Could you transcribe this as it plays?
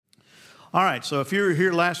All right, so if you were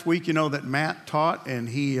here last week, you know that Matt taught, and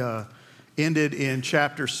he ended in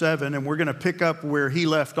chapter 7, and we're going to pick up where he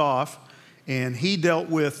left off, and he dealt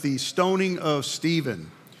with the stoning of Stephen.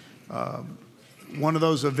 One of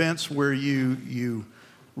those events where you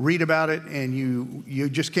read about it and you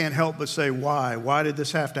just can't help but say, why? Why did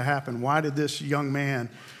this have to happen? Why did this young man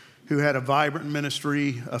who had a vibrant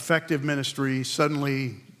ministry, effective ministry,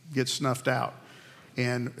 suddenly get snuffed out?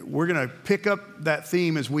 And we're going to pick up that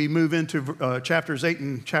theme as we move into chapters 8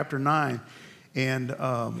 and chapter 9.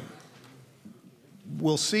 And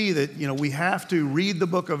we'll see that, we have to read the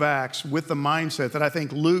book of Acts with the mindset that I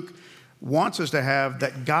think Luke wants us to have,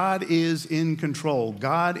 that God is in control.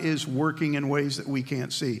 God is working in ways that we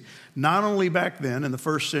can't see. Not only back then in the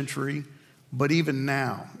first century, but even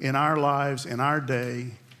now in our lives, in our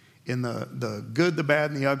day, in the good, the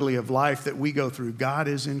bad, and the ugly of life that we go through. God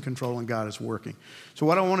is in control and God is working. So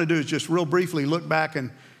what I want to do is just real briefly look back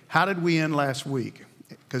and how did we end last week?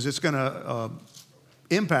 Because it's going to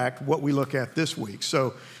impact what we look at this week.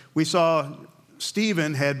 So we saw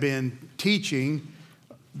Stephen had been teaching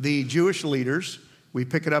the Jewish leaders. We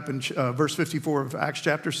pick it up in verse 54 of Acts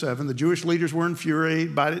chapter 7. The Jewish leaders were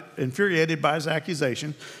infuriated by his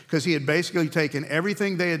accusation because he had basically taken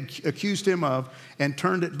everything they had accused him of and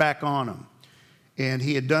turned it back on him. And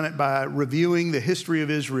he had done it by reviewing the history of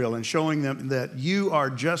Israel and showing them that you are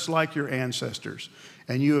just like your ancestors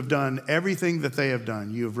and you have done everything that they have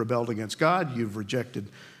done. You have rebelled against God. You've rejected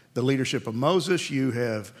the leadership of Moses. You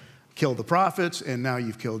have killed the prophets, and now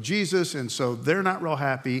you've killed Jesus. And so they're not real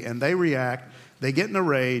happy, and they react. They get in a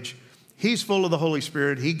rage. He's full of the Holy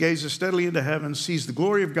Spirit. He gazes steadily into heaven, sees the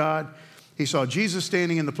glory of God. He saw Jesus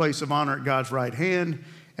standing in the place of honor at God's right hand.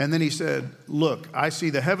 And then he said, look, I see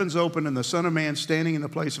the heavens open and the Son of Man standing in the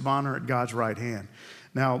place of honor at God's right hand.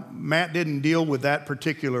 Now, Matt didn't deal with that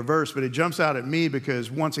particular verse, but it jumps out at me because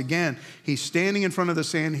once again, he's standing in front of the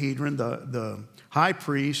Sanhedrin, the high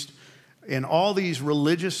priest, and all these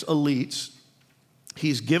religious elites.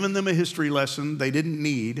 He's given them a history lesson they didn't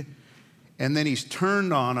need. And then he's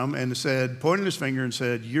turned on them and said, pointing his finger and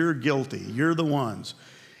said, you're guilty. You're the ones.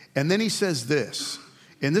 And then he says this,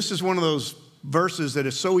 and this is one of those verses that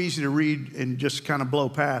is so easy to read and just kind of blow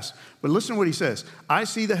past. But listen to what he says. I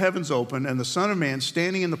see the heavens open and the Son of Man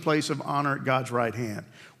standing in the place of honor at God's right hand.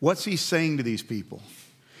 What's he saying to these people?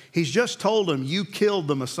 He's just told them, you killed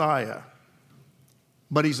the Messiah,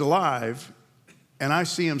 but he's alive, and I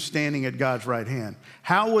see him standing at God's right hand.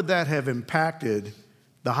 How would that have impacted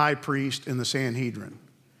the high priest and the Sanhedrin?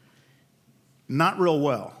 Not real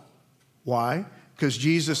well. Why? Because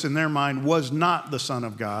Jesus in their mind was not the Son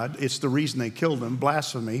of God. It's the reason they killed him,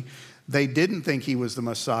 blasphemy. They didn't think he was the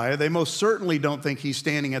Messiah. They most certainly don't think he's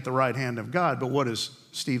standing at the right hand of God. But what does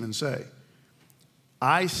Stephen say?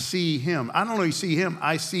 I see him. I don't only see him,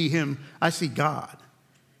 I see God.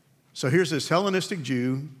 So here's this Hellenistic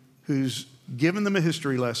Jew who's given them a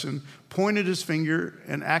history lesson, pointed his finger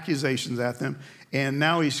and accusations at them, and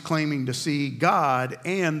now he's claiming to see God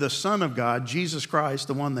and the Son of God, Jesus Christ,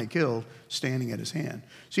 the one they killed, standing at his hand.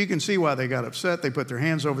 So you can see why they got upset. They put their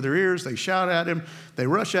hands over their ears, they shout at him, they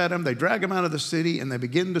rush at him, they drag him out of the city, and they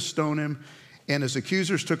begin to stone him. And his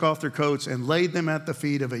accusers took off their coats and laid them at the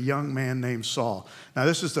feet of a young man named Saul. Now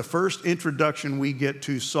this is the first introduction we get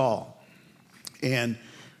to Saul. And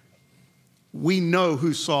we know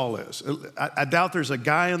who Saul is. I doubt there's a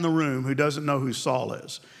guy in the room who doesn't know who Saul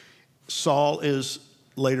is. Saul is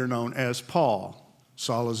later known as Paul.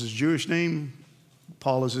 Saul is his Jewish name.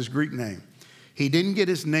 Paul is his Greek name. He didn't get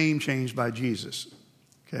his name changed by Jesus.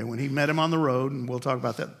 Okay, when he met him on the road, and we'll talk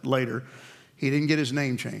about that later, he didn't get his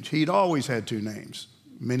name changed. He'd always had two names.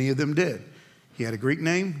 Many of them did. He had a Greek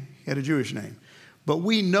name, he had a Jewish name. But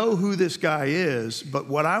we know who this guy is, but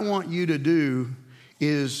what I want you to do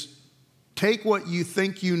is take what you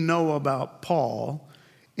think you know about Paul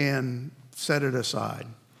and set it aside.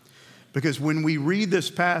 Because when we read this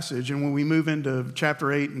passage and when we move into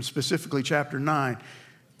chapter 8 and specifically chapter 9,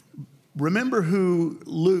 remember who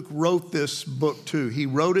Luke wrote this book to. He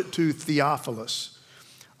wrote it to Theophilus,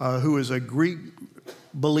 who is a Greek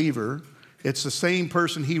believer. It's the same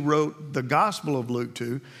person he wrote the Gospel of Luke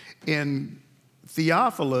to. And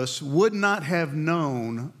Theophilus would not have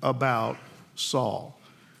known about Saul.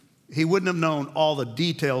 He wouldn't have known all the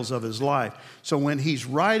details of his life. So when he's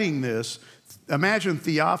writing this, imagine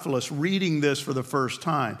Theophilus reading this for the first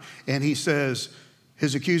time. And he says,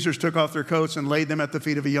 his accusers took off their coats and laid them at the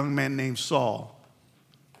feet of a young man named Saul.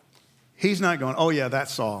 He's not going, oh yeah,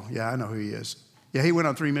 that's Saul. Yeah, I know who he is. Yeah, he went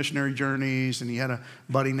on 3 missionary journeys, and he had a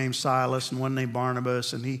buddy named Silas and one named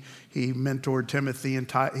Barnabas, and he mentored Timothy and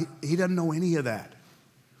Titus. He doesn't know any of that.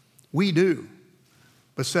 We do.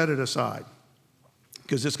 but set it aside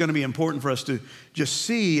because it's going to be important for us to just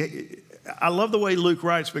see. I love the way Luke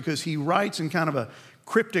writes because he writes in kind of a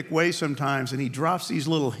cryptic way sometimes, and he drops these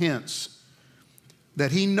little hints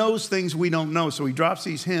that he knows things we don't know. So he drops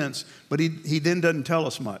these hints, but he then doesn't tell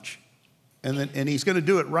us much. And he's going to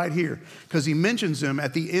do it right here because he mentions them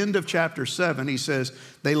at the end of chapter 7. He says,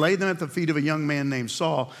 they laid them at the feet of a young man named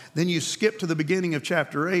Saul. Then you skip to the beginning of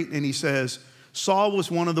chapter 8, and he says, Saul was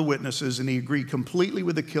one of the witnesses, and he agreed completely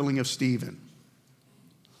with the killing of Stephen.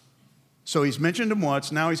 So he's mentioned him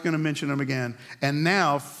once, now he's going to mention him again. And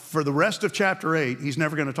now, for the rest of chapter 8, he's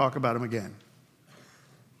never going to talk about him again.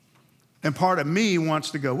 And part of me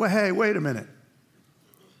wants to go, well, hey, wait a minute.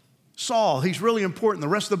 Saul, he's really important. The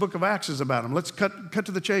rest of the book of Acts is about him. Let's cut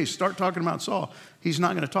to the chase. Start talking about Saul. He's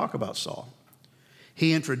not going to talk about Saul.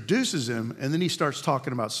 He introduces him, and then he starts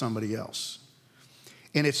talking about somebody else.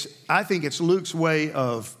 And I think it's Luke's way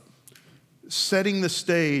of setting the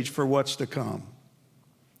stage for what's to come.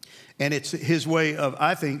 And it's his way of,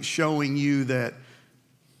 I think, showing you that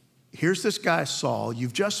here's this guy, Saul.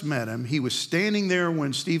 You've just met him. He was standing there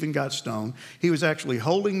when Stephen got stoned. He was actually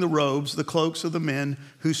holding the robes, the cloaks of the men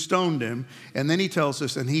who stoned him. And then he tells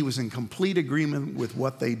us, and he was in complete agreement with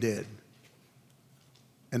what they did.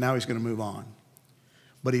 And now he's going to move on.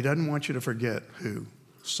 But he doesn't want you to forget who?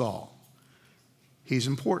 Saul. He's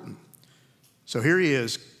important. So here he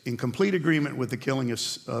is in complete agreement with the killing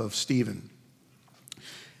of Stephen.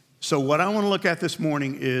 So what I want to look at this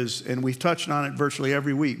morning is, and we've touched on it virtually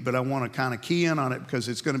every week, but I want to kind of key in on it because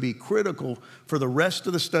it's going to be critical for the rest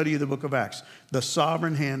of the study of the book of Acts, the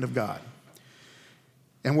sovereign hand of God.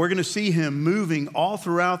 And we're going to see him moving all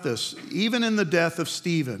throughout this, even in the death of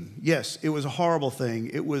Stephen. Yes, it was a horrible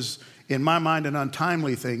thing. It was, in my mind, an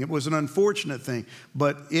untimely thing. It was an unfortunate thing,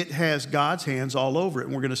 but it has God's hands all over it.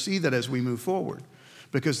 And we're going to see that as we move forward.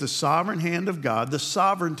 Because the sovereign hand of God, the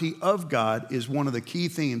sovereignty of God, is one of the key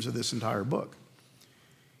themes of this entire book.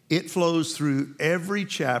 It flows through every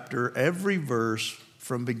chapter, every verse,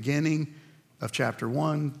 from beginning of chapter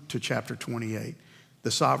 1 to chapter 28.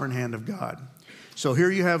 The sovereign hand of God. So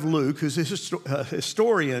here you have Luke, who's a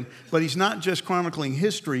historian, but he's not just chronicling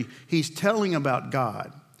history, he's telling about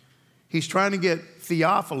God. He's trying to get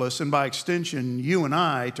Theophilus, and by extension, you and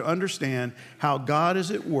I, to understand how God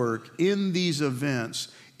is at work in these events,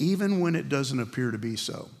 even when it doesn't appear to be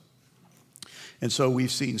so. And so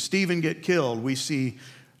we've seen Stephen get killed. We see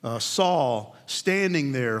Saul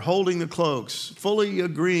standing there, holding the cloaks, fully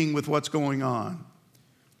agreeing with what's going on.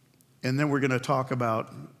 And then we're going to talk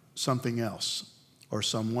about something else or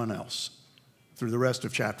someone else through the rest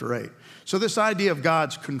of chapter 8. So this idea of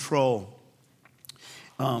God's control,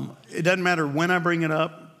 it doesn't matter when I bring it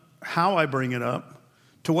up, how I bring it up,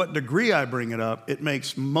 to what degree I bring it up, it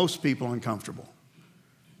makes most people uncomfortable,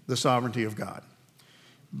 the sovereignty of God,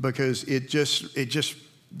 because it just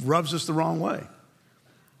rubs us the wrong way.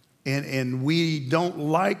 And we don't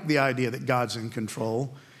like the idea that God's in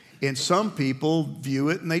control. And some people view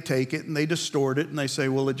it and they take it and they distort it and they say,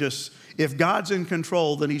 well, if God's in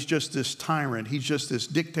control, then he's just this tyrant. He's just this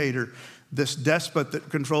dictator, this despot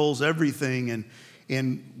that controls everything.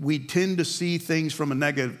 And we tend to see things from a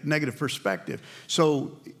negative perspective.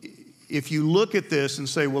 So if you look at this and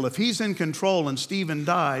say, well, if he's in control and Stephen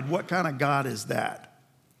died, what kind of God is that?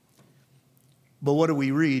 But what did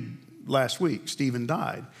we read last week? Stephen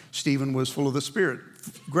died. Stephen was full of the Spirit,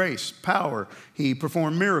 grace, power. He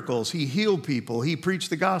performed miracles. He healed people. He preached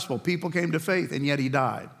the gospel. People came to faith, and yet he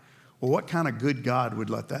died. Well, what kind of good God would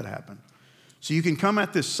let that happen? So you can come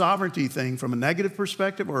at this sovereignty thing from a negative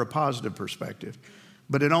perspective or a positive perspective,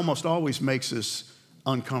 but it almost always makes us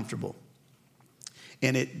uncomfortable.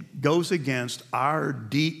 And it goes against our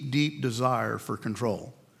deep, deep desire for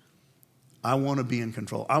control. I want to be in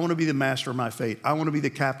control. I want to be the master of my fate. I want to be the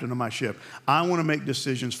captain of my ship. I want to make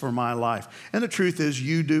decisions for my life. And the truth is,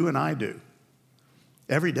 you do and I do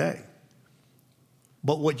every day.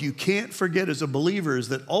 But what you can't forget as a believer is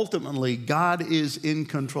that ultimately God is in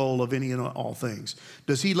control of any and all things.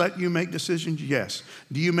 Does he let you make decisions? Yes.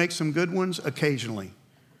 Do you make some good ones? Occasionally.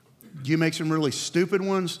 Do you make some really stupid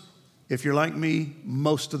ones? If you're like me,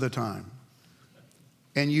 most of the time.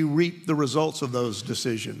 And you reap the results of those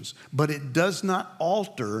decisions. But it does not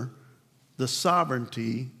alter the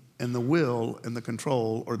sovereignty and the will and the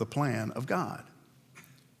control or the plan of God.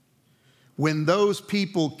 When those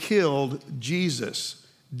people killed Jesus,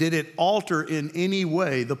 did it alter in any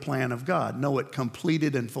way the plan of God? No, it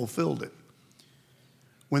completed and fulfilled it.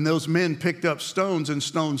 When those men picked up stones and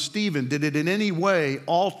stoned Stephen, did it in any way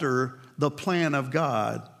alter the plan of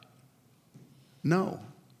God? No.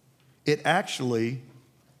 It actually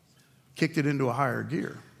kicked it into a higher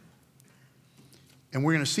gear. And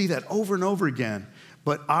we're going to see that over and over again.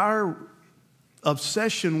 But our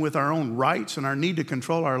obsession with our own rights and our need to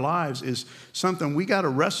control our lives is something we got to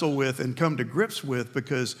wrestle with and come to grips with,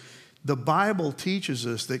 because the Bible teaches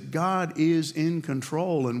us that God is in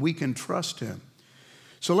control and we can trust him.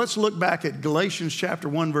 So let's look back at Galatians chapter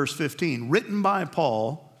 1, verse 15, written by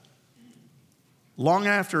Paul long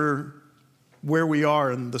after where we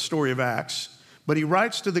are in the story of Acts. But he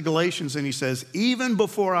writes to the Galatians and he says, even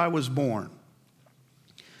before I was born,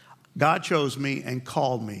 God chose me and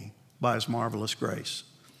called me by his marvelous grace.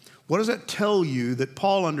 What does that tell you that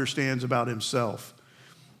Paul understands about himself?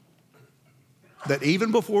 That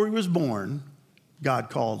even before he was born, God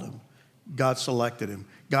called him. God selected him.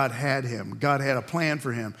 God had him. God had a plan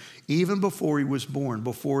for him. Even before he was born,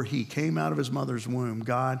 before he came out of his mother's womb,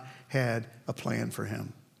 God had a plan for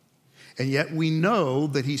him. And yet we know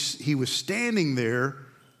that he was standing there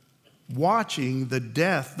watching the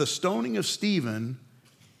death, the stoning of Stephen,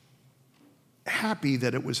 happy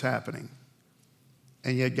that it was happening.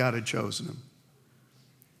 And yet God had chosen him.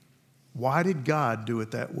 Why did God do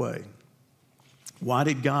it that way? Why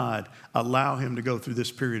did God allow him to go through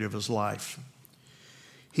this period of his life?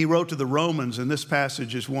 He wrote to the Romans, and this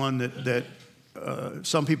passage is one that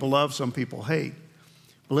some people love, some people hate.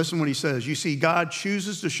 But listen what he says. You see, God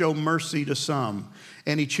chooses to show mercy to some,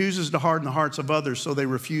 and he chooses to harden the hearts of others so they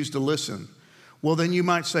refuse to listen. Well, then you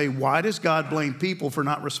might say, why does God blame people for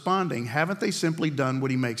not responding? Haven't they simply done what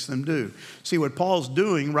he makes them do? See, what Paul's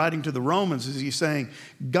doing, writing to the Romans, is he's saying,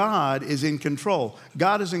 God is in control.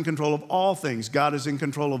 God is in control of all things. God is in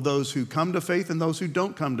control of those who come to faith and those who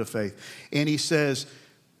don't come to faith. And he says,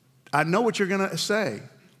 I know what you're going to say.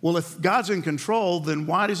 Well, if God's in control, then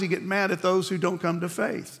why does he get mad at those who don't come to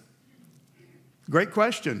faith? Great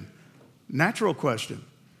question. Natural question.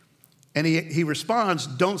 And he responds,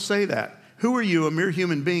 don't say that. Who are you, a mere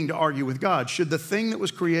human being, to argue with God? Should the thing that was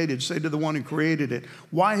created say to the one who created it,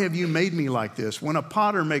 why have you made me like this? When a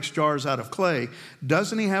potter makes jars out of clay,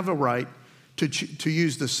 doesn't he have a right to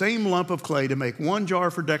use the same lump of clay to make one jar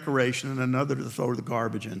for decoration and another to throw the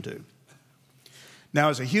garbage into? Now,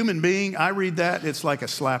 as a human being, I read that, it's like a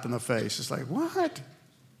slap in the face. It's like, what?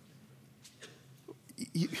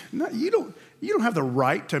 You don't have the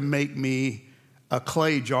right to make me a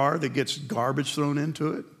clay jar that gets garbage thrown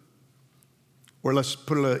into it. Or let's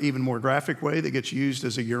put it an even more graphic way, that gets used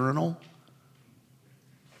as a urinal.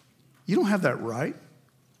 You don't have that right.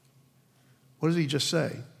 What does he just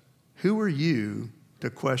say? Who are you to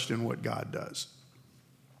question what God does?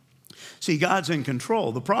 See, God's in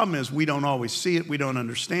control. The problem is we don't always see it. We don't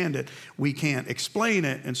understand it. We can't explain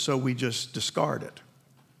it, and so we just discard it.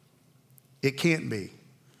 It can't be.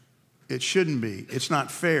 It shouldn't be. It's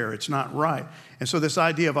not fair. It's not right. And so this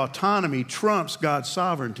idea of autonomy trumps God's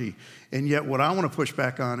sovereignty. And yet what I want to push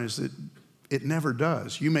back on is that it never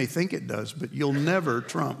does. You may think it does, but you'll never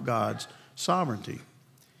trump God's sovereignty.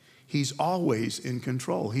 He's always in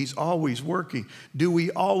control. He's always working. Do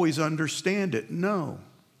we always understand it? No.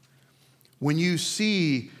 When you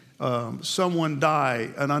see someone die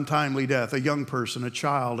an untimely death, a young person, a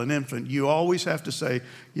child, an infant, you always have to say,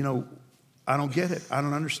 I don't get it. I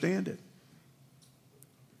don't understand it.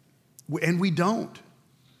 And we don't.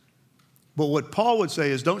 But what Paul would say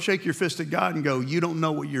is, don't shake your fist at God and go, you don't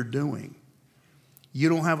know what you're doing. You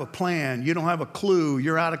don't have a plan. You don't have a clue.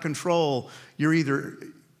 You're out of control. You're either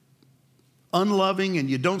unloving and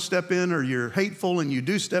you don't step in, or you're hateful and you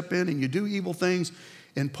do step in and you do evil things.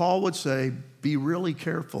 And Paul would say, be really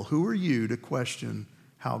careful. Who are you to question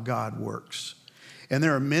how God works? And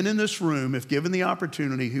there are men in this room, if given the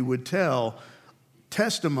opportunity, who would tell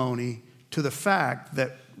testimony to the fact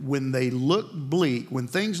that when they look bleak, when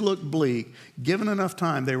things look bleak, given enough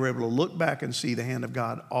time, they were able to look back and see the hand of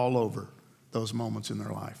God all over those moments in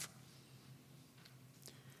their life.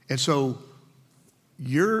 And so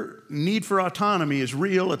your need for autonomy is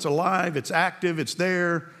real, it's alive, it's active, it's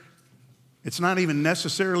there. It's not even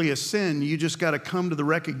necessarily a sin. You just got to come to the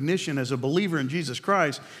recognition as a believer in Jesus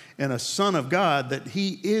Christ and a son of God that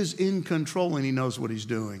he is in control and he knows what he's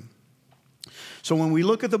doing. So when we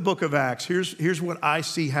look at the book of Acts, here's what I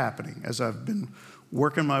see happening as I've been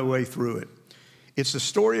working my way through it. It's the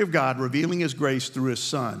story of God revealing his grace through his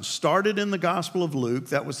son. Started in the Gospel of Luke.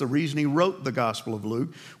 That was the reason he wrote the Gospel of Luke,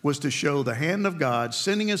 was to show the hand of God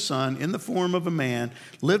sending his son in the form of a man,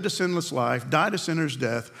 lived a sinless life, died a sinner's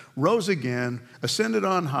death, rose again, ascended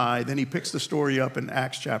on high. Then he picks the story up in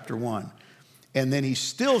Acts chapter 1. And then he's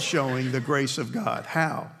still showing the grace of God.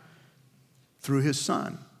 How? Through his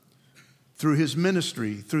son, through his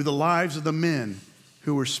ministry, through the lives of the men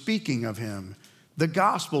who were speaking of him, the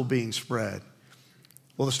gospel being spread.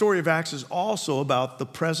 Well, the story of Acts is also about the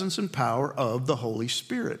presence and power of the Holy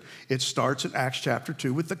Spirit. It starts in Acts chapter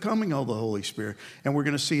 2 with the coming of the Holy Spirit. And we're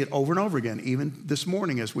going to see it over and over again, even this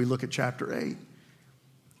morning as we look at chapter 8.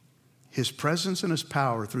 His presence and his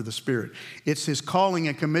power through the Spirit. It's his calling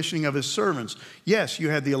and commissioning of his servants. Yes, you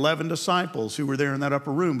had the 11 disciples who were there in that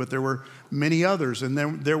upper room, but there were many others. And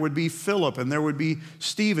there would be Philip, and there would be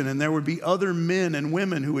Stephen, and there would be other men and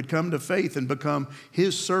women who would come to faith and become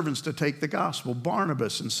his servants to take the gospel.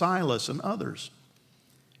 Barnabas and Silas and others.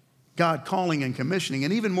 God calling and commissioning.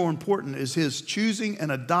 And even more important is his choosing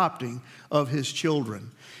and adopting of his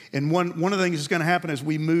children. And one of the things that's going to happen as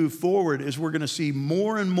we move forward is we're going to see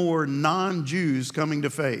more and more non-Jews coming to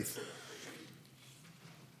faith.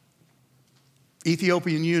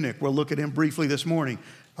 Ethiopian eunuch, we'll look at him briefly this morning.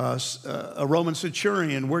 A Roman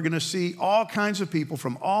centurion, we're going to see all kinds of people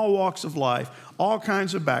from all walks of life, all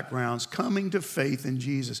kinds of backgrounds coming to faith in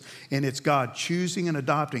Jesus. And it's God choosing and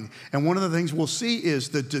adopting. And one of the things we'll see is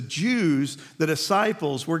that the Jews, the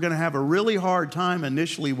disciples, we're going to have a really hard time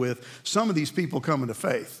initially with some of these people coming to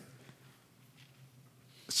faith.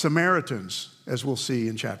 Samaritans, as we'll see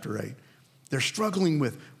in chapter 8. They're struggling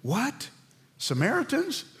with, what?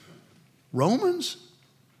 Samaritans? Romans?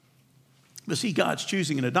 But see, God's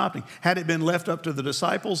choosing and adopting. Had it been left up to the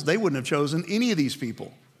disciples, they wouldn't have chosen any of these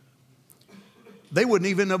people. They wouldn't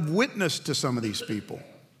even have witnessed to some of these people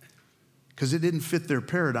because it didn't fit their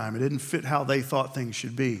paradigm. It didn't fit how they thought things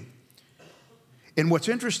should be. And what's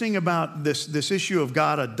interesting about this issue of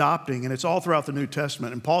God adopting, and it's all throughout the New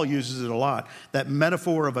Testament, and Paul uses it a lot, that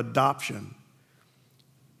metaphor of adoption.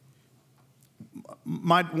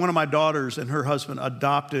 One of my daughters and her husband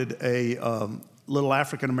adopted a little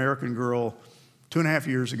African-American girl 2.5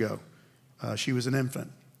 years ago. She was an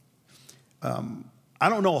infant. I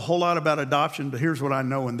don't know a whole lot about adoption, but here's what I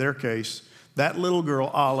know in their case. That little girl,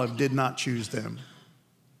 Olive, did not choose them.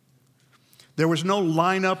 There was no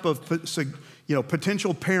lineup of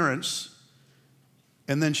potential parents,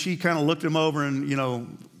 and then she kind of looked them over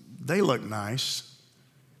and, they look nice.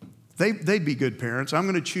 They'd be good parents. I'm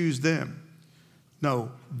going to choose them.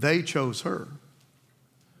 No, they chose her.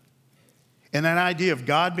 And that idea of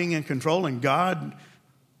God being in control and God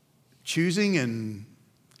choosing, and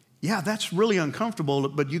yeah, that's really uncomfortable,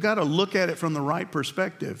 but you got to look at it from the right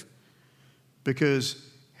perspective, because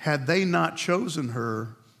had they not chosen her,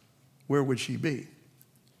 where would she be?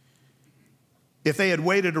 If they had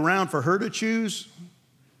waited around for her to choose,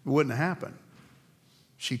 it wouldn't have happened.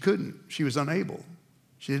 She couldn't. She was unable.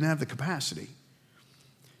 She didn't have the capacity.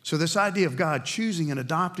 So this idea of God choosing and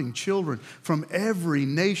adopting children from every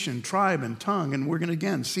nation, tribe, and tongue, and we're going to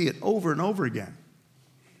again see it over and over again.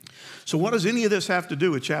 So what does any of this have to do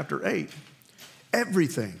with chapter 8?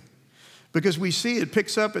 Everything. Because we see it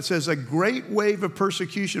picks up, it says, a great wave of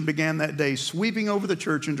persecution began that day, sweeping over the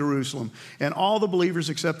church in Jerusalem. And all the believers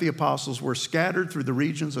except the apostles were scattered through the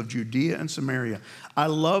regions of Judea and Samaria. I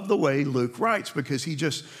love the way Luke writes, because he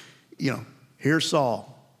just, here's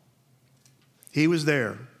Saul. He was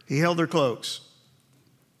there. He held their cloaks.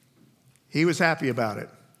 He was happy about it.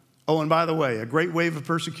 Oh, and by the way, a great wave of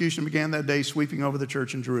persecution began that day, sweeping over the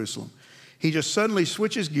church in Jerusalem. He just suddenly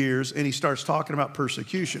switches gears and he starts talking about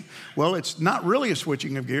persecution. Well, it's not really a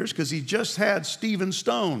switching of gears, because he just had Stephen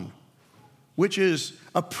stoned, which is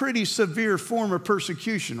a pretty severe form of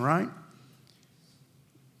persecution, right?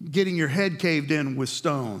 Getting your head caved in with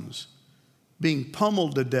stones, being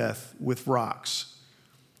pummeled to death with rocks.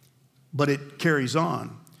 But it carries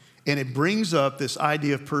on. And it brings up this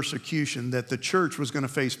idea of persecution, that the church was going to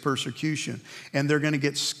face persecution and they're going to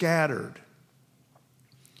get scattered.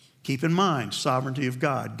 Keep in mind, sovereignty of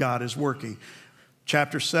God. God is working.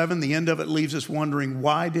 Chapter 7, the end of it leaves us wondering,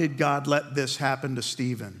 why did God let this happen to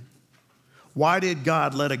Stephen? Why did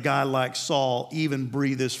God let a guy like Saul even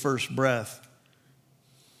breathe his first breath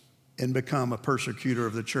and become a persecutor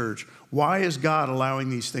of the church? Why is God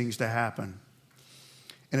allowing these things to happen?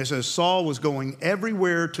 And it says Saul was going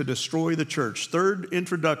everywhere to destroy the church. Third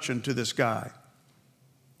introduction to this guy.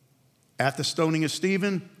 At the stoning of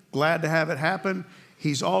Stephen, glad to have it happen.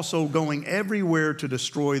 He's also going everywhere to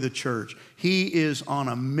destroy the church. He is on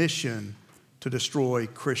a mission to destroy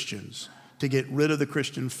Christians, to get rid of the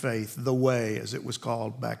Christian faith, the way, as it was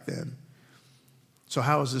called back then. So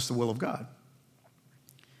how is this the will of God?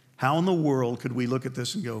 How in the world could we look at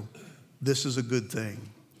this and go, this is a good thing?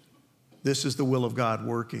 This is the will of God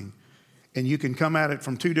working. And you can come at it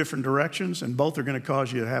from two different directions, and both are going to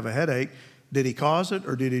cause you to have a headache. Did he cause it,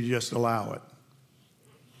 or did he just allow it?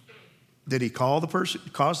 Did he cause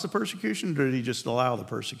the persecution, or did he just allow the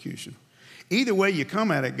persecution? Either way you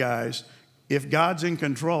come at it, guys, if God's in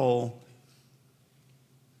control,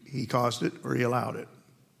 he caused it or he allowed it.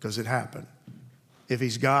 because it happened. If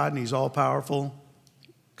he's God and he's all powerful,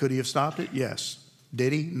 could he have stopped it? Yes.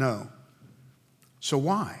 Did he? No. So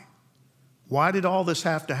why? Why did all this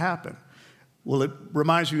have to happen? Well, it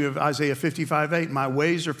reminds me of Isaiah 55:8. My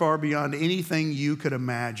ways are far beyond anything you could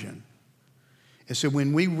imagine. And so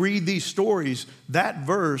when we read these stories, that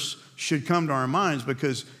verse should come to our minds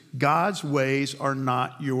because God's ways are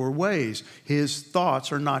not your ways. His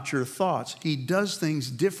thoughts are not your thoughts. He does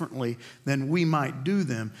things differently than we might do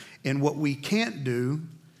them. And what we can't do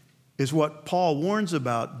is what Paul warns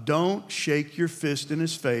about. Don't shake your fist in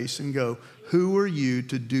his face and go, who are you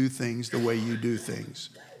to do things the way you do things?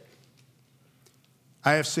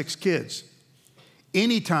 I have 6 kids.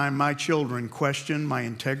 Anytime my children question my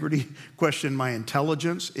integrity, question my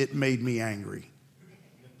intelligence, it made me angry.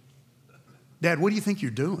 Dad, what do you think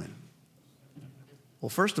you're doing? Well,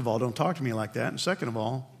 first of all, don't talk to me like that. And second of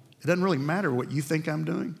all, it doesn't really matter what you think I'm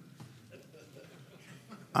doing.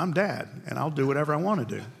 I'm Dad, and I'll do whatever I want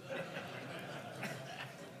to do.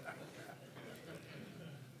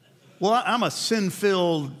 Well, I'm a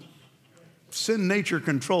sin-filled, sin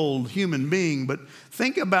nature-controlled human being, but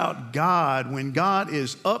think about God when God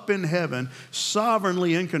is up in heaven,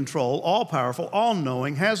 sovereignly in control, all-powerful,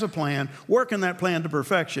 all-knowing, has a plan, working that plan to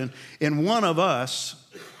perfection, and one of us,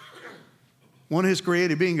 one of his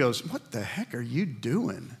created being goes, what the heck are you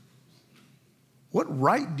doing? What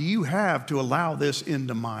right do you have to allow this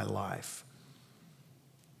into my life?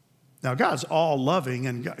 Now, God's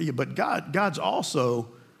all-loving, but God's also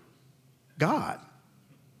God.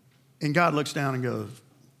 And God looks down and goes,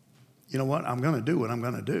 you know what? I'm going to do what I'm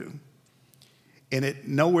going to do. And it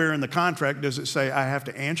nowhere in the contract does it say I have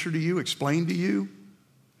to answer to you, explain to you,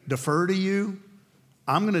 defer to you.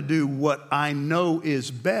 I'm going to do what I know is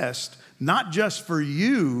best, not just for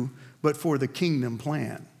you, but for the kingdom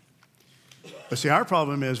plan. But see, our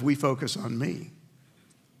problem is we focus on me.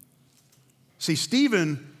 See,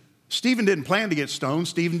 Stephen didn't plan to get stoned.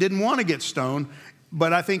 Stephen didn't want to get stoned.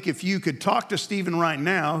 But I think if you could talk to Stephen right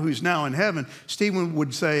now, who's now in heaven, Stephen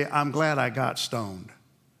would say, I'm glad I got stoned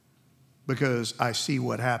because I see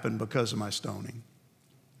what happened because of my stoning.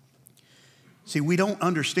 See, we don't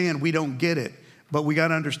understand, we don't get it, but we got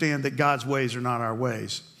to understand that God's ways are not our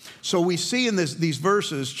ways. So we see in these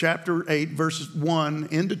verses, chapter 8, verses 1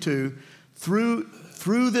 into 2,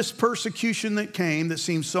 through this persecution that came that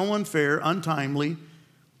seemed so unfair, untimely,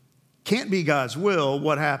 can't be God's will,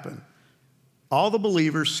 what happened? All the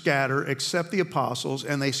believers scatter except the apostles,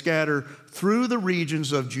 and they scatter through the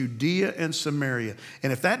regions of Judea and Samaria.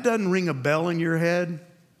 And if that doesn't ring a bell in your head,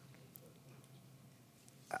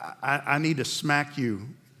 I need to smack you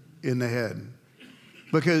in the head.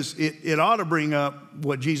 Because it ought to bring up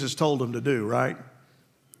what Jesus told them to do, right?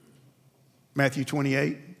 Matthew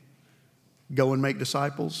 28, go and make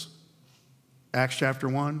disciples. Acts chapter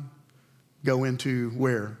 1, go into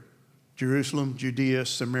where? Jerusalem, Judea,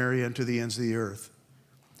 Samaria, and to the ends of the earth.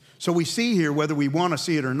 So we see here, whether we want to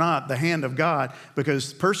see it or not, the hand of God,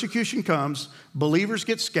 because persecution comes, believers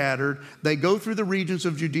get scattered, they go through the regions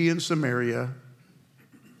of Judea and Samaria,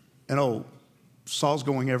 and Saul's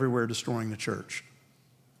going everywhere destroying the church.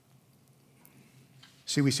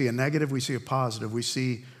 See, we see a negative, we see a positive, we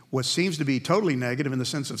see what seems to be totally negative in the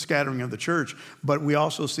sense of scattering of the church, but we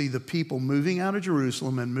also see the people moving out of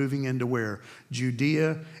Jerusalem and moving into where?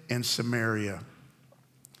 Judea and Samaria.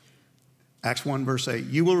 Acts 1 verse 8,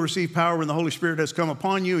 you will receive power when the Holy Spirit has come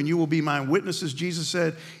upon you, and you will be my witnesses, Jesus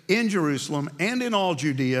said, in Jerusalem and in all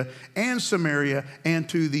Judea and Samaria and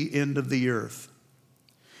to the end of the earth.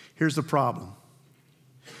 Here's the problem.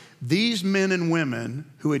 These men and women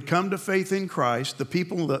who had come to faith in Christ, the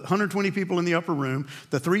 120 people in the upper room,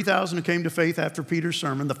 the 3,000 who came to faith after Peter's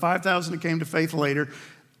sermon, the 5,000 who came to faith later,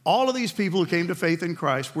 all of these people who came to faith in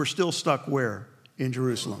Christ were still stuck where? In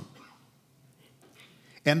Jerusalem.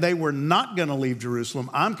 And they were not going to leave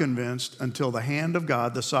Jerusalem, I'm convinced, until the hand of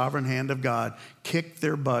God, the sovereign hand of God, kicked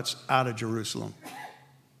their butts out of Jerusalem.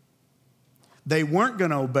 They weren't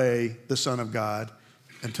going to obey the Son of God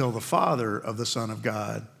until the Father of the Son of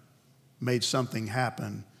God made something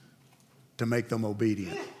happen to make them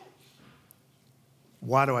obedient.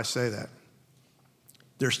 Why do I say that?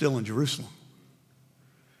 They're still in Jerusalem.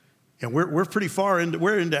 And we're pretty far into,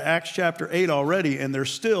 we're into Acts chapter 8 already, and they're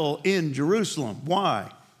still in Jerusalem.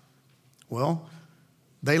 Why? Well,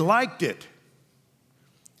 they liked it.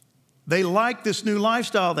 They liked this new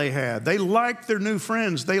lifestyle they had. They liked their new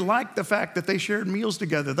friends. They liked the fact that they shared meals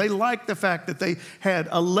together. They liked the fact that they had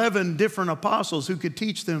 11 different apostles who could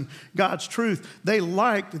teach them God's truth. They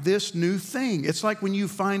liked this new thing. It's like when you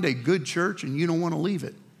find a good church and you don't want to leave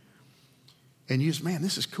it. And you just, man,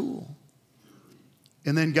 this is cool.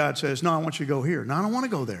 And then God says, no, I want you to go here. No, I don't want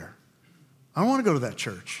to go there. I don't want to go to that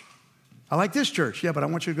church. I like this church. Yeah, but I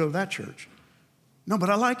want you to go to that church. No, but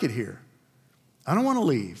I like it here. I don't want to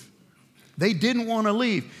leave. They didn't want to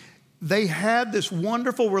leave. They had this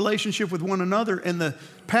wonderful relationship with one another, and the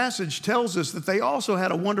passage tells us that they also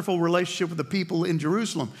had a wonderful relationship with the people in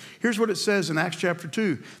Jerusalem. Here's what it says in Acts chapter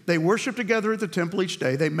 2. They worshiped together at the temple each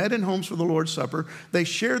day. They met in homes for the Lord's Supper. They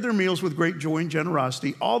shared their meals with great joy and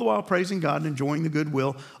generosity, all the while praising God and enjoying the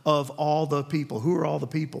goodwill of all the people. Who are all the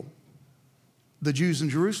people? The Jews in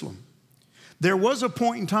Jerusalem. There was a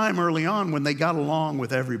point in time early on when they got along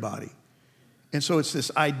with everybody. And so it's this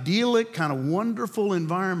idyllic, kind of wonderful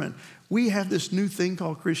environment. We have this new thing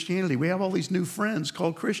called Christianity. We have all these new friends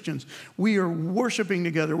called Christians. We are worshiping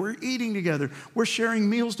together. We're eating together. We're sharing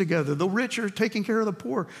meals together. The rich are taking care of the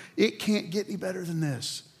poor. It can't get any better than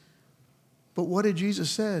this. But what did Jesus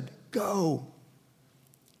say? Go.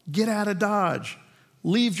 Get out of Dodge.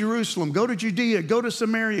 Leave Jerusalem. Go to Judea. Go to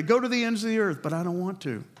Samaria. Go to the ends of the earth. But I don't want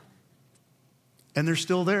to. And they're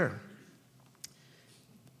still there.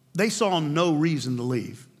 They saw no reason to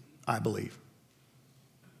leave, I believe.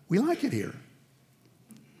 We like it here.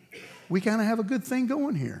 We kind of have a good thing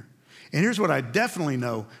going here. And here's what I definitely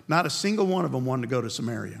know. Not a single one of them wanted to go to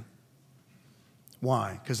Samaria.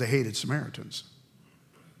 Why? Because they hated Samaritans.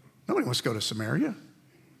 Nobody wants to go to Samaria.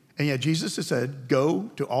 And yet Jesus has said,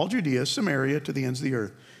 go to all Judea, Samaria, to the ends of the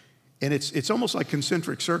earth. And it's almost like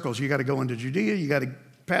concentric circles. You got to go into Judea, you got to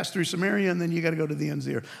pass through Samaria, and then you got to go to the ends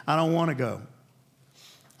of the earth. I don't want to go.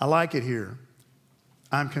 I like it here.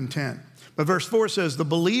 I'm content. But verse 4 says, the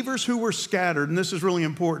believers who were scattered, and this is really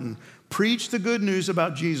important, preached the good news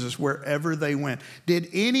about Jesus wherever they went. Did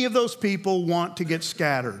any of those people want to get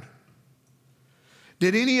scattered?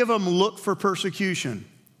 Did any of them look for persecution?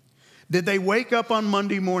 Did they wake up on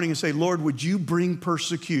Monday morning and say, Lord, would you bring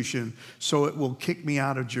persecution so it will kick me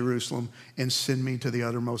out of Jerusalem and send me to the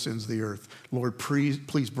uttermost ends of the earth? Lord,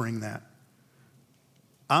 please bring that.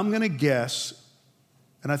 I'm going to guess,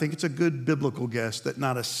 and I think it's a good biblical guess, that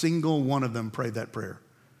not a single one of them prayed that prayer.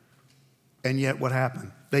 And yet what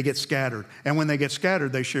happened? They get scattered. And when they get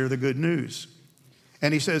scattered, they share the good news.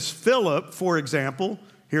 And he says, Philip, for example,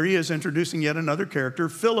 here he is introducing yet another character.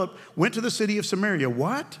 Philip went to the city of Samaria.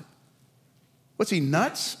 What? What's he,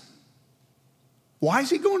 nuts? Why is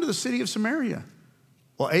he going to the city of Samaria?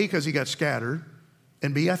 Well, A, because he got scattered.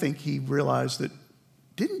 And B, I think he realized that,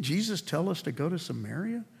 didn't Jesus tell us to go to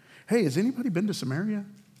Samaria? Hey, has anybody been to Samaria?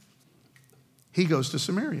 He goes to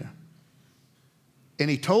Samaria. And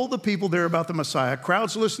he told the people there about the Messiah.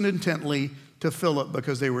 Crowds listened intently to Philip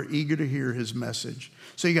because they were eager to hear his message.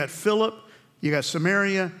 So you got Philip, you got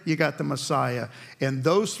Samaria, you got the Messiah. And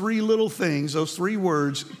those three little things, those three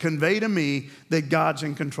words convey to me that God's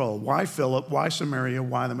in control. Why Philip? Why Samaria?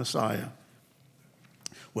 Why the Messiah?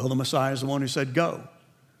 Well, the Messiah is the one who said go.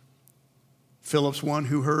 Philip's one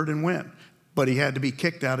who heard and went. But he had to be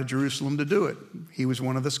kicked out of Jerusalem to do it. He was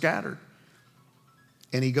one of the scattered.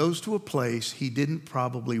 And he goes to a place he didn't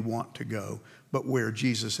probably want to go, but where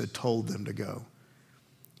Jesus had told them to go.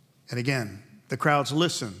 And again, the crowds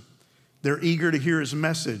listen. They're eager to hear his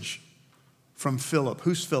message from Philip.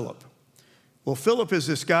 Who's Philip? Well, Philip is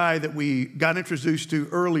this guy that we got introduced to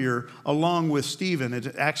earlier along with Stephen.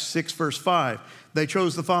 In Acts 6, verse 5, they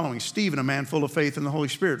chose the following. Stephen, a man full of faith in the Holy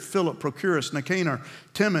Spirit. Philip, Prochorus, Nicanor,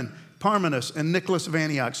 Timon, Parmenas, and Nicholas of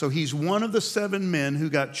Antioch. So he's one of the 7 men who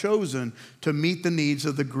got chosen to meet the needs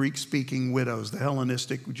of the Greek-speaking widows, the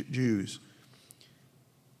Hellenistic Jews.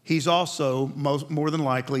 He's also more than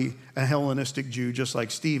likely a Hellenistic Jew, just like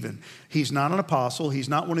Stephen. He's not an apostle. He's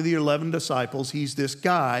not one of the 11 disciples. He's this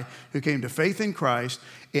guy who came to faith in Christ,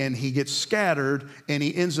 and he gets scattered, and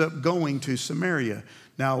he ends up going to Samaria.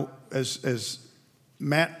 Now, as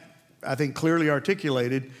Matt, I think, clearly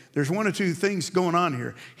articulated, there's one or two things going on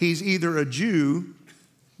here. He's either a Jew,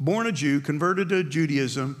 born a Jew, converted to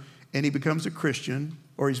Judaism, and he becomes a Christian,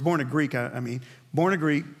 or he's born a Greek, born a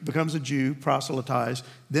Greek, becomes a Jew, proselytized,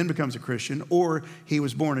 then becomes a Christian, or he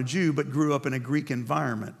was born a Jew but grew up in a Greek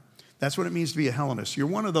environment. That's what it means to be a Hellenist. You're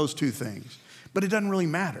one of those two things, but it doesn't really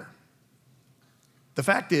matter. The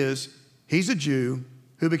fact is, he's a Jew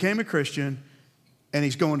who became a Christian, and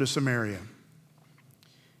he's going to Samaria.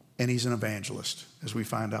 And he's an evangelist, as we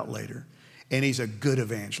find out later. And he's a good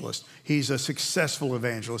evangelist. He's a successful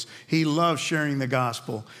evangelist. He loves sharing the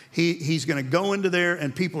gospel. He's going to go into there,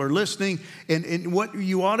 and people are listening. And what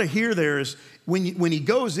you ought to hear there is when he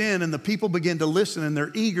goes in and the people begin to listen and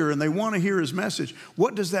they're eager and they want to hear his message,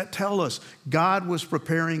 what does that tell us? God was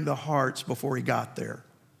preparing the hearts before he got there.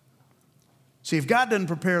 See, if God doesn't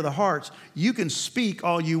prepare the hearts, you can speak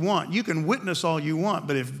all you want. You can witness all you want.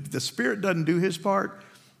 But if the Spirit doesn't do his part,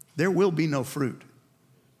 there will be no fruit.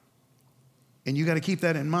 And you got to keep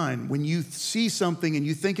that in mind. When you see something and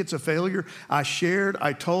you think it's a failure, I shared,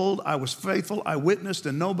 I told, I was faithful, I witnessed,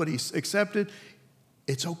 and nobody accepted,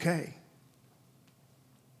 it's okay.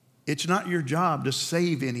 It's not your job to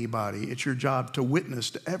save anybody. It's your job to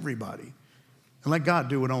witness to everybody. And let God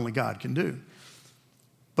do what only God can do.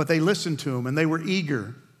 But they listened to him, and they were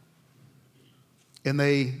eager. And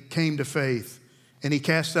they came to faith. And he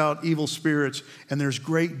cast out evil spirits, and there's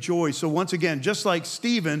great joy. So once again, just like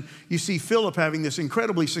Stephen, you see Philip having this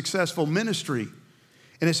incredibly successful ministry.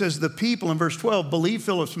 And it says the people in verse 12 believed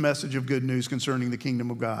Philip's message of good news concerning the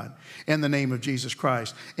kingdom of God and the name of Jesus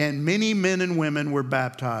Christ. And many men and women were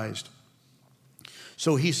baptized.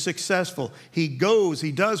 So he's successful. He goes,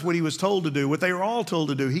 he does what he was told to do, what they were all told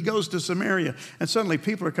to do. He goes to Samaria, and suddenly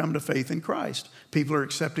people are coming to faith in Christ. People are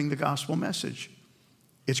accepting the gospel message.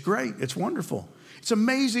 It's great. It's wonderful. It's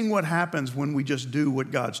amazing what happens when we just do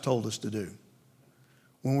what God's told us to do,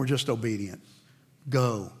 when we're just obedient.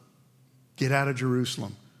 Go. Get out of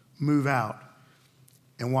Jerusalem. Move out.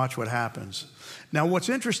 And watch what happens. Now, what's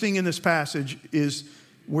interesting in this passage is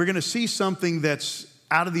we're going to see something that's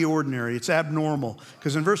out of the ordinary. It's abnormal.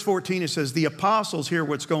 Because in verse 14 it says, the apostles hear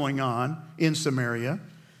what's going on in Samaria,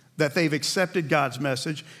 that they've accepted God's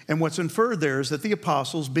message. And what's inferred there is that the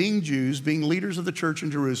apostles, being Jews, being leaders of the church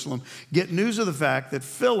in Jerusalem, get news of the fact that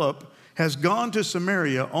Philip has gone to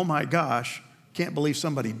Samaria. Oh my gosh, can't believe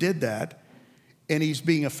somebody did that. And he's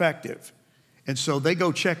being effective. And so they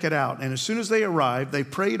go check it out. And as soon as they arrived, they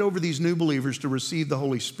prayed over these new believers to receive the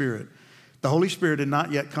Holy Spirit. The Holy Spirit had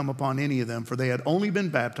not yet come upon any of them, for they had only been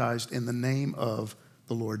baptized in the name of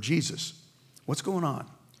the Lord Jesus. What's going on?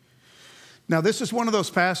 Now, this is one of those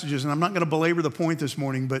passages, and I'm not going to belabor the point this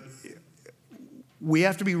morning, but we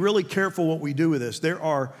have to be really careful what we do with this. There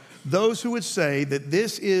are those who would say that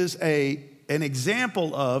this is an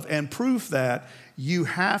example of and proof that you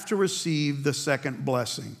have to receive the second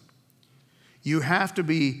blessing. You have to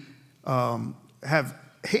be have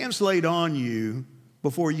hands laid on you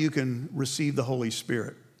before you can receive the Holy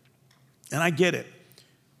Spirit. And I get it,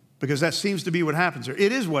 because that seems to be what happens here.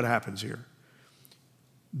 It is what happens here.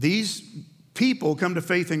 These people come to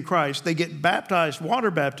faith in Christ. They get baptized,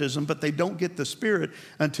 water baptism, but they don't get the Spirit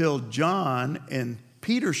until John and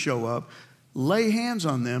Peter show up, lay hands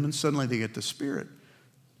on them, and suddenly they get the Spirit.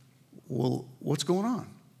 Well, what's going on?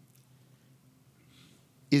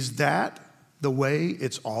 Is that the way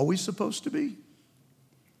it's always supposed to be?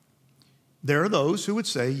 There are those who would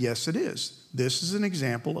say, yes, it is. This is an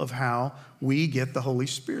example of how we get the Holy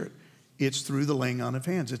Spirit. It's through the laying on of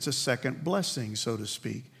hands. It's a second blessing, so to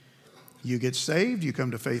speak. You get saved, you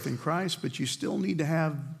come to faith in Christ, but you still need to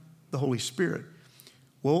have the Holy Spirit.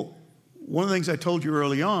 Well, one of the things I told you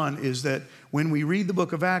early on is that when we read the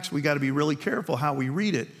book of Acts, we got to be really careful how we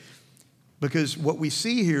read it. Because what we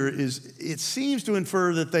see here is it seems to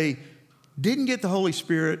infer that they didn't get the Holy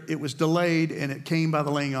Spirit, it was delayed, and it came by the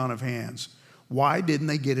laying on of hands. Why didn't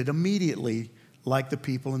they get it immediately like the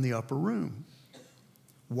people in the upper room?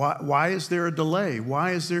 Why is there a delay?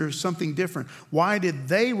 Why is there something different? Why did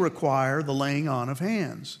they require the laying on of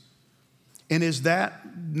hands? And is that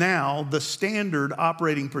now the standard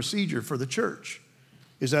operating procedure for the church?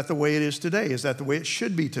 Is that the way it is today? Is that the way it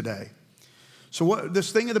should be today? So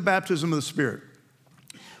this thing of the baptism of the Spirit,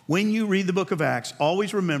 when you read the book of Acts,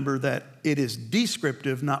 always remember that it is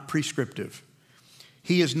descriptive, not prescriptive.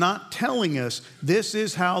 He is not telling us this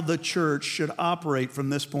is how the church should operate from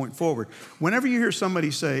this point forward. Whenever you hear somebody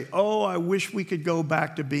say, oh, I wish we could go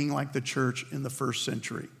back to being like the church in the first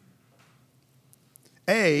century.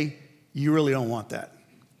 A, you really don't want that.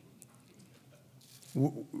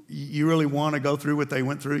 You really want to go through what they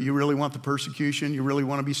went through. You really want the persecution. You really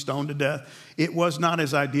want to be stoned to death. It was not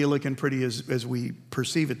as idyllic and pretty as we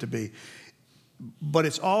perceive it to be. But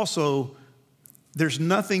it's also, there's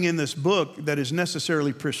nothing in this book that is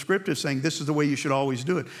necessarily prescriptive saying this is the way you should always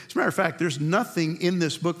do it. As a matter of fact, there's nothing in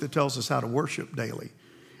this book that tells us how to worship daily.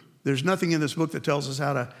 There's nothing in this book that tells us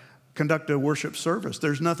how to conduct a worship service.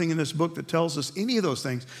 There's nothing in this book that tells us any of those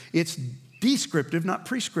things. It's descriptive, not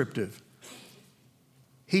prescriptive.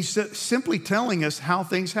 He's simply telling us how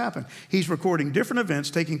things happen. He's recording different events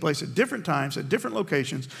taking place at different times, at different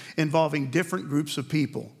locations, involving different groups of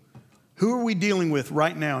people. Who are we dealing with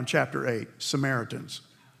right now in chapter 8? Samaritans.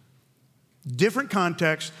 Different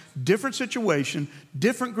context, different situation,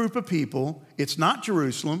 different group of people. It's not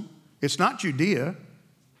Jerusalem. It's not Judea.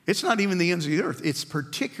 It's not even the ends of the earth. It's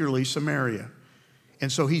particularly Samaria. And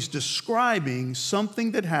so he's describing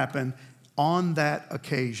something that happened on that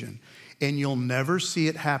occasion. And you'll never see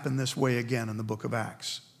it happen this way again in the book of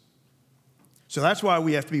Acts. So that's why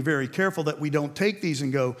we have to be very careful that we don't take these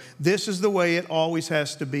and go, this is the way it always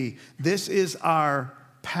has to be. This is our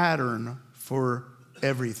pattern for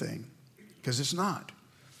everything, because it's not.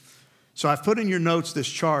 So I've put in your notes this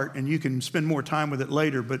chart, and you can spend more time with it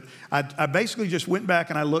later, but I basically just went back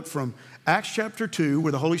and I looked from Acts chapter 2,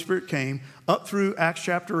 where the Holy Spirit came, up through Acts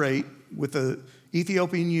chapter 8 with the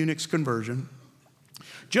Ethiopian eunuch's conversion,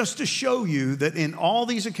 just to show you that in all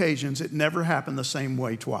these occasions, it never happened the same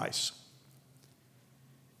way twice,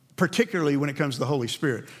 particularly when it comes to the Holy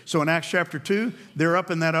Spirit. So in Acts chapter 2, they're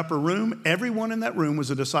up in that upper room. Everyone in that room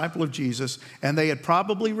was a disciple of Jesus, and they had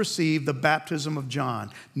probably received the baptism of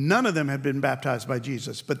John. None of them had been baptized by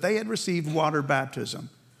Jesus, but they had received water baptism.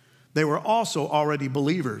 They were also already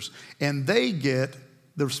believers, and they get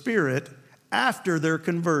the Spirit after their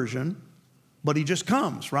conversion, but he just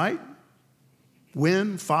comes, right?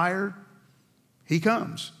 Wind, fire, he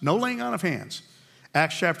comes. No laying on of hands.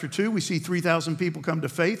 Acts chapter 2, we see 3,000 people come to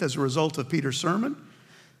faith as a result of Peter's sermon.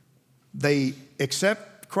 They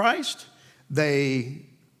accept Christ. They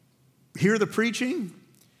hear the preaching.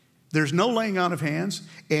 There's no laying on of hands,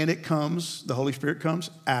 and the Holy Spirit comes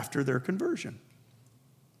after their conversion.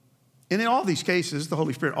 And in all these cases, the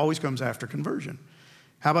Holy Spirit always comes after conversion.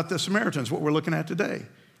 How about the Samaritans, what we're looking at today?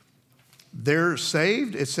 They're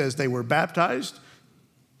saved. It says they were baptized,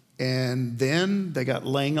 and then they got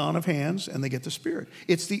laying on of hands, and they get the Spirit.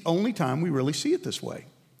 It's the only time we really see it this way.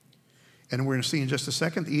 And we're going to see in just a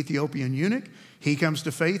second the Ethiopian eunuch. He comes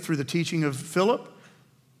to faith through the teaching of Philip.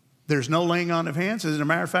 There's no laying on of hands. As a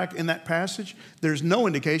matter of fact, in that passage, there's no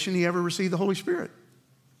indication he ever received the Holy Spirit.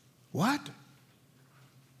 What?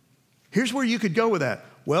 Here's where you could go with that.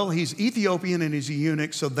 Well, he's Ethiopian and he's a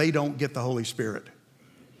eunuch, so they don't get the Holy Spirit.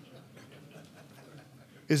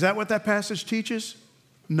 Is that what that passage teaches?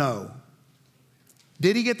 No.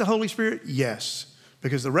 Did he get the Holy Spirit? Yes.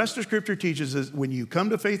 Because the rest of Scripture teaches us when you come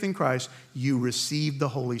to faith in Christ, you receive the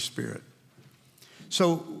Holy Spirit.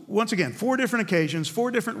 So once again, 4 different occasions,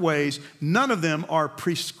 4 different ways. None of them are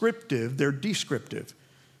prescriptive. They're descriptive.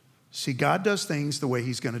 See, God does things the way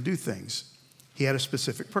he's going to do things. He had a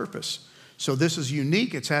specific purpose. So this is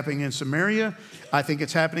unique. It's happening in Samaria. I think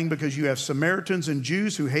it's happening because you have Samaritans and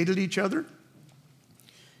Jews who hated each other.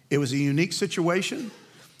 It was a unique situation.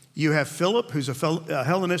 You have Philip, who's a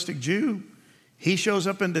Hellenistic Jew. He shows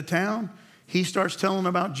up into town. He starts telling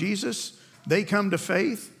about Jesus. They come to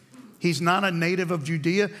faith. He's not a native of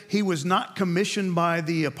Judea. He was not commissioned by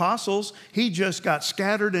the apostles. He just got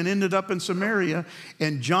scattered and ended up in Samaria.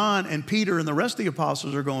 And John and Peter and the rest of the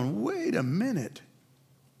apostles are going, wait a minute.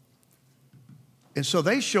 And so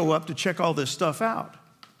they show up to check all this stuff out.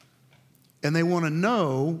 And they want to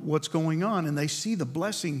know what's going on, and they see the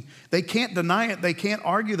blessing. They can't deny it. They can't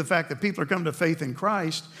argue the fact that people are coming to faith in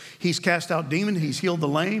Christ. He's cast out demons. He's healed the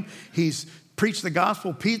lame. He's preached the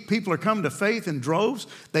gospel. People are coming to faith in droves.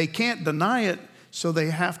 They can't deny it, so they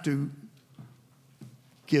have to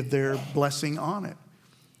give their blessing on it.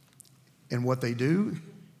 And what they do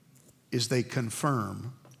is they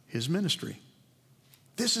confirm his ministry.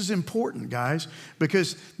 This is important, guys,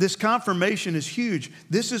 because this confirmation is huge.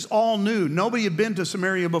 This is all new. Nobody had been to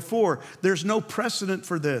Samaria before. There's no precedent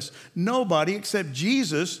for this. Nobody except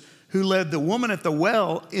Jesus, who led the woman at the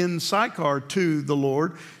well in Sychar to the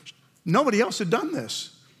Lord. Nobody else had done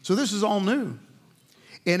this. So this is all new.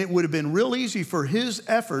 And it would have been real easy for his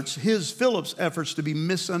efforts, Philip's efforts, to be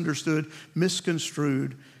misunderstood,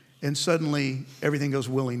 misconstrued, and suddenly everything goes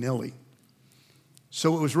willy-nilly.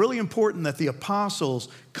 So it was really important that the apostles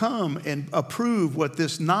come and approve what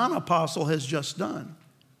this non-apostle has just done,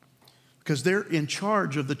 because they're in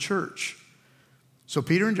charge of the church. So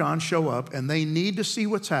Peter and John show up, and they need to see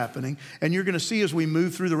what's happening. And you're going to see as we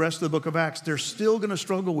move through the rest of the book of Acts, they're still going to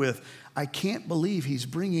struggle with, I can't believe he's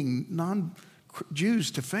bringing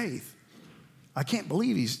non-Jews to faith. I can't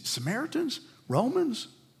believe he's Samaritans, Romans,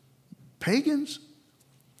 pagans.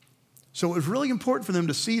 So it was really important for them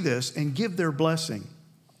to see this and give their blessing.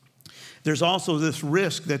 There's also this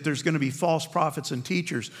risk that there's going to be false prophets and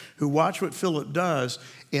teachers who watch what Philip does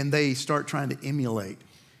and they start trying to emulate.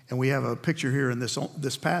 And we have a picture here in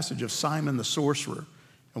this passage of Simon the sorcerer.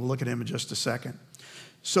 And we'll look at him in just a second.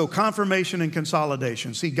 So confirmation and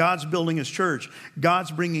consolidation. See, God's building his church.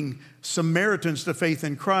 God's bringing Samaritans to faith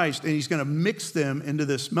in Christ, and he's going to mix them into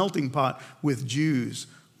this melting pot with Jews.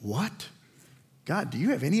 What? God, do you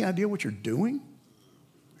have any idea what you're doing?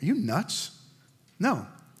 Are you nuts? No.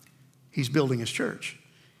 He's building his church.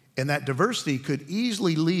 And that diversity could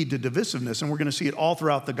easily lead to divisiveness. And we're going to see it all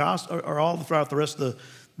throughout the gospel, or all throughout the rest of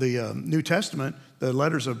the New Testament, the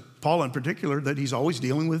letters of Paul in particular, that he's always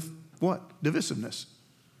dealing with what? Divisiveness.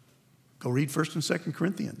 Go read 1st and 2nd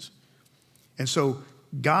Corinthians. And so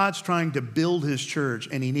God's trying to build his church,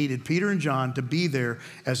 and he needed Peter and John to be there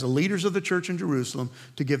as the leaders of the church in Jerusalem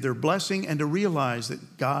to give their blessing and to realize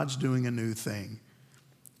that God's doing a new thing,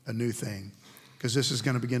 because this is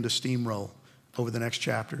going to begin to steamroll over the next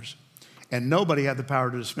chapters. And nobody had the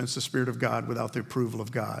power to dispense the Spirit of God without the approval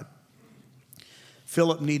of God.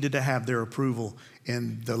 Philip needed to have their approval,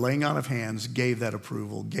 and the laying on of hands gave that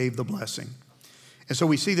approval, gave the blessing. And so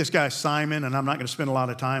we see this guy, Simon, and I'm not going to spend a lot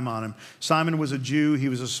of time on him. Simon was a Jew. He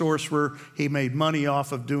was a sorcerer. He made money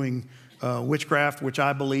off of doing witchcraft, which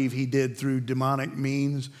I believe he did through demonic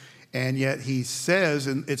means. And yet he says,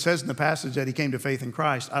 and it says in the passage that he came to faith in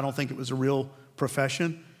Christ. I don't think it was a real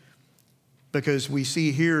profession, because we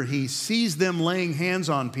see here he sees them laying hands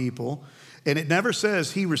on people, and it never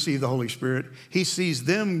says he received the Holy Spirit. He sees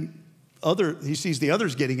the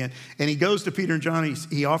others getting it, and he goes to Peter and John.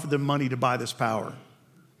 He offered them money to buy this power.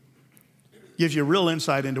 Gives you a real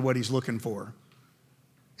insight into what he's looking for.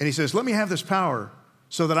 And he says, let me have this power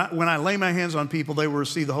so that when I lay my hands on people, they will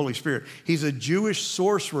receive the Holy Spirit. He's a Jewish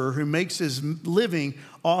sorcerer who makes his living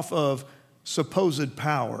off of supposed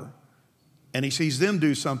power. And he sees them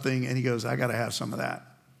do something, and he goes, I got to have some of that.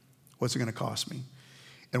 What's it going to cost me?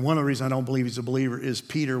 And one of the reasons I don't believe he's a believer is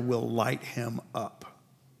Peter will light him up.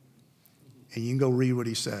 And you can go read what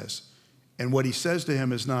he says. And what he says to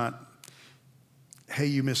him is not, hey,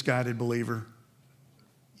 you misguided believer.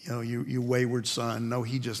 You know, you wayward son. No,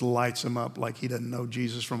 he just lights him up like he doesn't know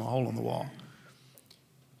Jesus from a hole in the wall.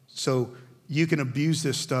 So you can abuse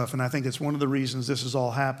this stuff, and I think it's one of the reasons this is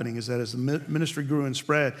all happening, is that as the ministry grew and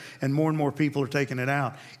spread and more people are taking it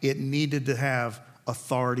out, it needed to have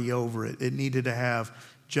authority over it. It needed to have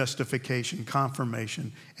justification,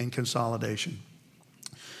 confirmation, and consolidation.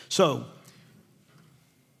 So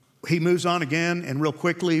he moves on again, and real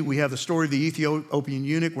quickly, we have the story of the Ethiopian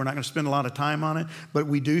eunuch. We're not going to spend a lot of time on it, but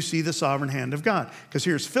we do see the sovereign hand of God. Because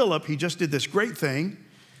here's Philip. He just did this great thing.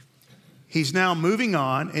 He's now moving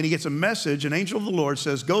on, and he gets a message. An angel of the Lord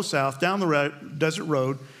says, go south down the desert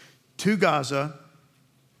road to Gaza,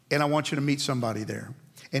 and I want you to meet somebody there.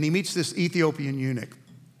 And he meets this Ethiopian eunuch.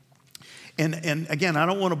 And again, I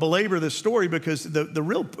don't want to belabor this story, because the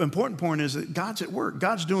real important point is that God's at work.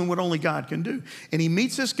 God's doing what only God can do. And he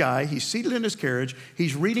meets this guy. He's seated in his carriage.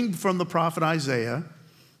 He's reading from the prophet Isaiah.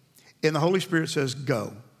 And the Holy Spirit says,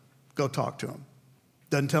 go talk to him.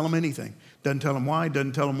 Doesn't tell him anything. Doesn't tell him why.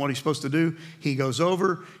 Doesn't tell him what he's supposed to do. He goes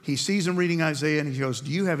over. He sees him reading Isaiah, and he goes, do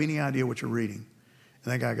you have any idea what you're reading?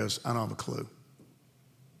 And that guy goes, I don't have a clue.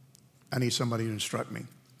 I need somebody to instruct me.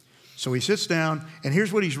 So he sits down, and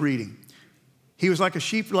here's what he's reading. He was like a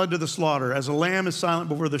sheep led to the slaughter, as a lamb is silent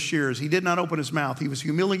before the shearers. He did not open his mouth. He was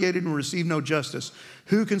humiliated and received no justice.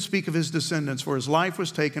 Who can speak of his descendants? For his life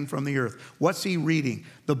was taken from the earth. What's he reading?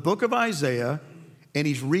 The book of Isaiah, and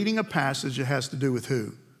he's reading a passage that has to do with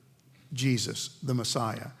who? Jesus, the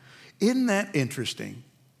Messiah. Isn't that interesting?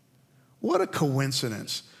 What a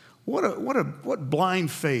coincidence. What blind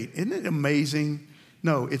fate. Isn't it amazing?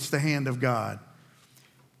 No, it's the hand of God.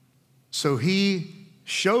 So he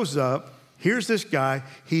shows up. Here's this guy.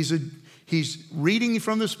 He's reading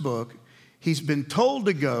from this book. He's been told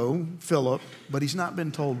to go, Philip, but he's not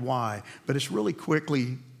been told why. But it's really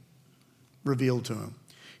quickly revealed to him.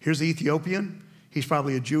 Here's the Ethiopian. He's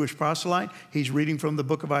probably a Jewish proselyte. He's reading from the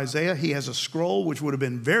book of Isaiah. He has a scroll, which would have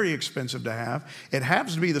been very expensive to have. It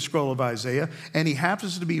happens to be the scroll of Isaiah, and he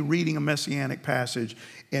happens to be reading a messianic passage.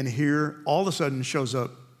 And here, all of a sudden, shows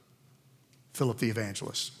up Philip the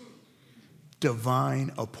evangelist.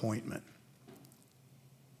 Divine appointment.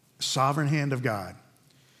 Sovereign hand of God.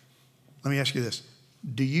 Let me ask you this.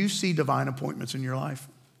 Do you see divine appointments in your life?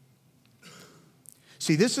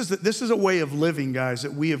 See, this is a way of living, guys,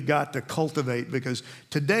 that we have got to cultivate, because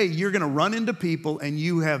today you're going to run into people and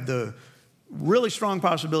you have the really strong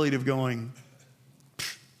possibility of going,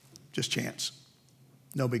 just chance.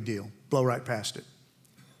 No big deal. Blow right past it.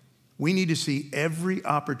 We need to see every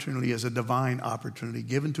opportunity as a divine opportunity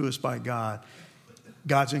given to us by God.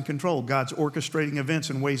 God's in control. God's orchestrating events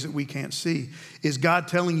in ways that we can't see. Is God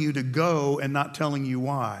telling you to go and not telling you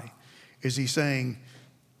why? Is he saying,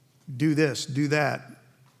 do this, do that,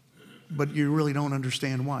 but you really don't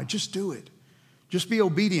understand why? Just do it. Just be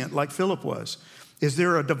obedient like Philip was. Is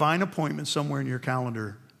there a divine appointment somewhere in your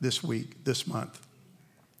calendar this week, this month?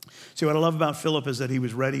 See, what I love about Philip is that he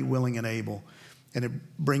was ready, willing, and able. And it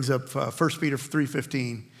brings up 1 Peter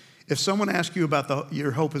 3:15. If someone asks you about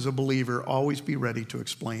your hope as a believer, always be ready to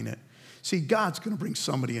explain it. See, God's going to bring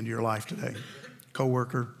somebody into your life today.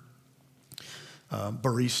 Coworker,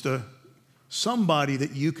 barista, somebody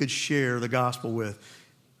that you could share the gospel with.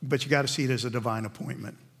 but you got to see it as a divine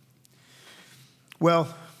appointment.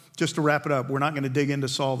 Well, just to wrap it up, we're not going to dig into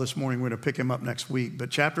Saul this morning. We're going to pick him up next week.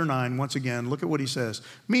 But chapter 9, once again, look at what he says.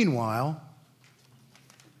 Meanwhile,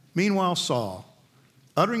 Saul,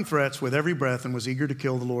 uttering threats with every breath and was eager to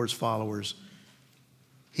kill the Lord's followers,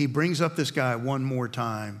 he brings up this guy one more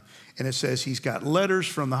time. And it says he's got letters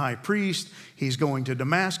from the high priest. He's going to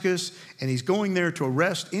Damascus, and he's going there to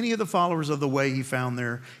arrest any of the followers of the way he found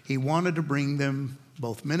there. He wanted to bring them,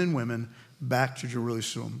 both men and women, back to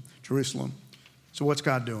Jerusalem. So what's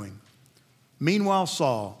God doing? Meanwhile,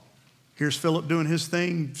 Saul, here's Philip doing his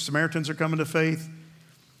thing. Samaritans are coming to faith.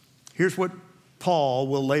 Here's what Paul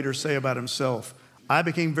will later say about himself. I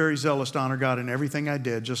became very zealous to honor God in everything I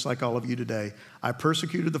did, just like all of you today. I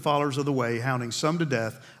persecuted the followers of the way, hounding some to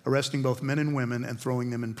death, arresting both men and women, and throwing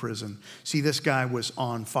them in prison. See, this guy was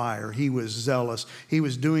on fire. He was zealous. He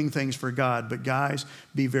was doing things for God. But guys,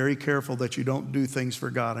 be very careful that you don't do things for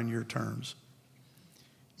God on your terms.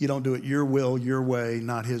 You don't do it your will, your way,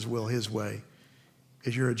 not his will, his way.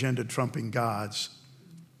 Is your agenda trumping God's?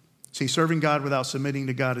 See, serving God without submitting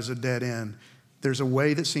to God is a dead end. There's a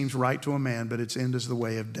way that seems right to a man, but its end is the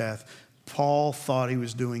way of death. Paul thought he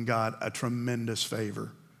was doing God a tremendous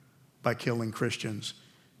favor by killing Christians,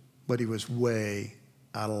 but he was way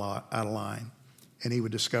out of line, and he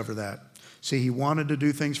would discover that. See, he wanted to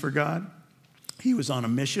do things for God. He was on a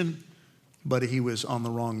mission, but he was on the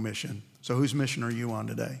wrong mission. So whose mission are you on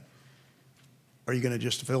today? Are you going to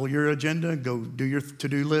just fulfill your agenda, go do your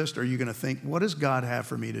to-do list, or are you going to think, what does God have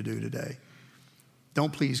for me to do today?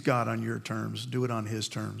 Don't please God on your terms. Do it on his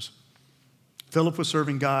terms. Philip was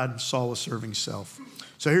serving God. Saul was serving self.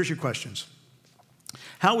 So here's your questions.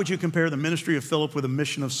 How would you compare the ministry of Philip with the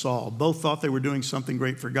mission of Saul? Both thought they were doing something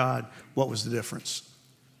great for God. What was the difference?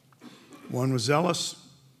 One was zealous,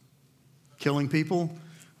 killing people.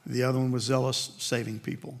 The other one was zealous, saving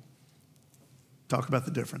people. Talk about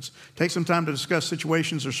the difference. Take some time to discuss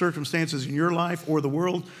situations or circumstances in your life or the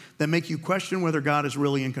world that make you question whether God is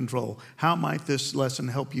really in control. How might this lesson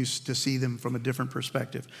help you to see them from a different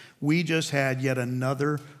perspective? We just had yet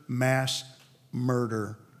another mass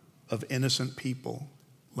murder of innocent people.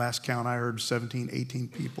 Last count I heard 17, 18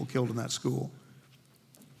 people killed in that school.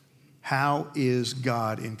 How is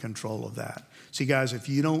God in control of that? See, guys, if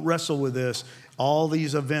you don't wrestle with this, all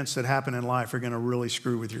these events that happen in life are going to really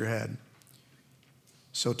screw with your head.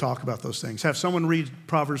 So talk about those things. Have someone read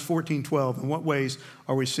Proverbs 14:12. In what ways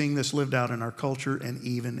are we seeing this lived out in our culture and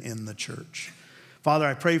even in the church? Father,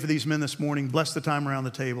 I pray for these men this morning. Bless the time around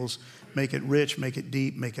the tables. Make it rich, make it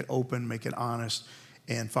deep, make it open, make it honest.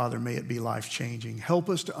 And Father, may it be life-changing. Help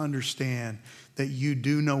us to understand that you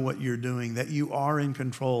do know what you're doing, that you are in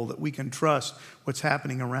control, that we can trust what's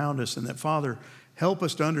happening around us, and that, Father, help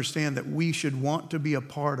us to understand that we should want to be a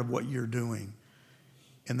part of what you're doing,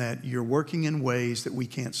 and that you're working in ways that we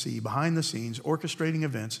can't see, behind the scenes, orchestrating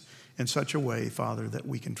events in such a way, Father, that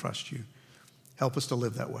we can trust you. Help us to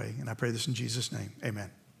live that way. And I pray this in Jesus' name. Amen.